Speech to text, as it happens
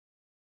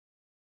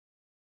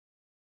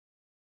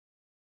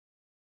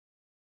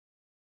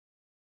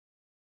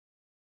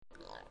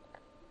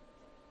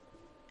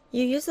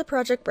You use the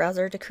project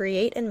browser to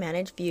create and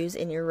manage views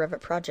in your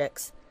Revit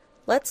projects.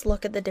 Let's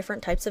look at the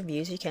different types of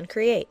views you can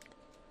create.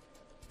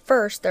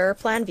 First, there are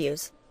plan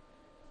views.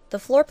 The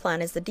floor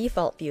plan is the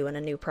default view in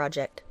a new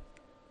project.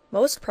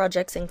 Most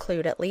projects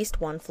include at least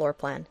one floor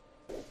plan.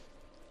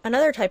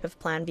 Another type of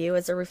plan view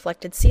is a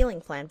reflected ceiling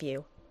plan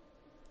view.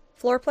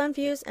 Floor plan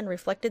views and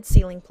reflected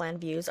ceiling plan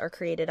views are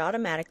created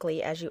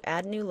automatically as you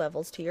add new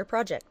levels to your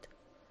project.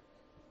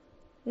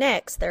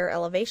 Next, there are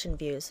elevation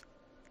views.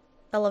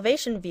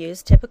 Elevation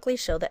views typically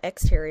show the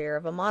exterior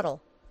of a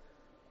model.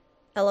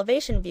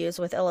 Elevation views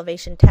with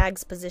elevation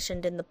tags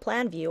positioned in the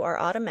plan view are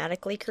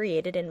automatically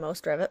created in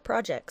most Revit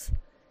projects.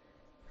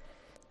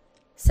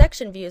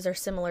 Section views are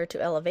similar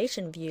to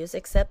elevation views,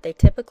 except they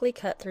typically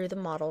cut through the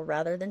model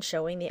rather than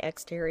showing the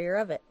exterior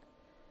of it.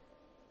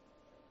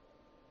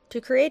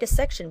 To create a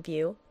section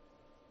view,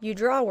 you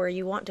draw where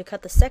you want to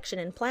cut the section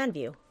in plan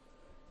view.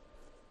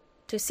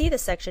 To see the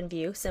section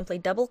view, simply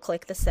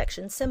double-click the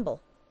section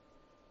symbol.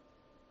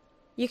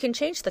 You can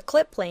change the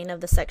clip plane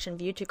of the section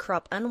view to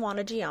crop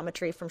unwanted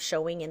geometry from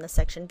showing in the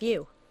section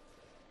view.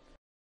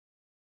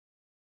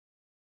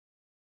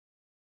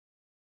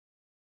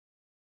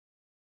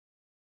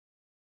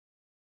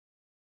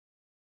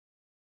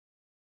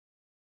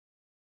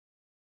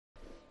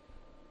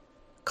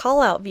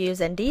 Callout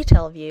views and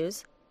detail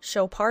views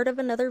show part of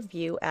another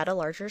view at a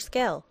larger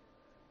scale.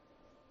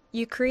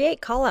 You create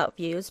callout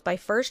views by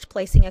first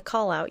placing a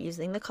callout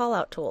using the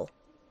callout tool.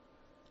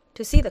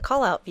 To see the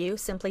callout view,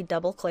 simply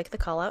double-click the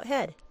callout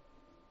head.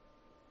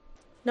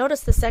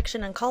 Notice the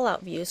section and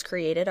callout views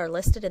created are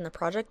listed in the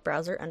project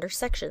browser under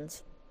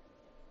Sections.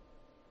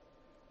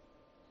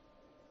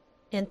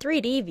 In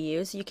 3D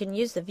views, you can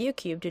use the view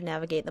cube to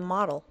navigate the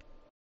model.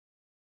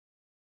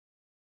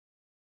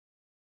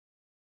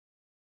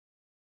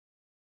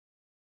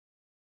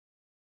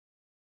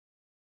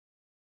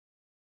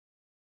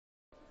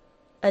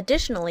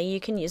 Additionally, you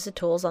can use the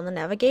tools on the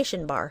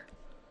navigation bar.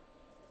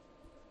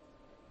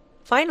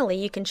 Finally,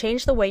 you can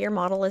change the way your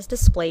model is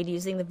displayed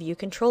using the View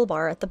control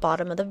bar at the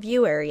bottom of the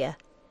view area.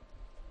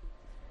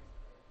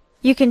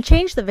 You can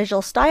change the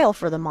visual style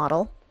for the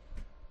model,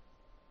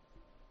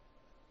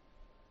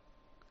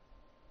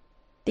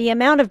 the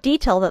amount of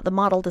detail that the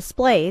model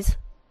displays,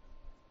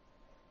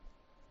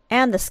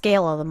 and the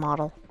scale of the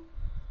model.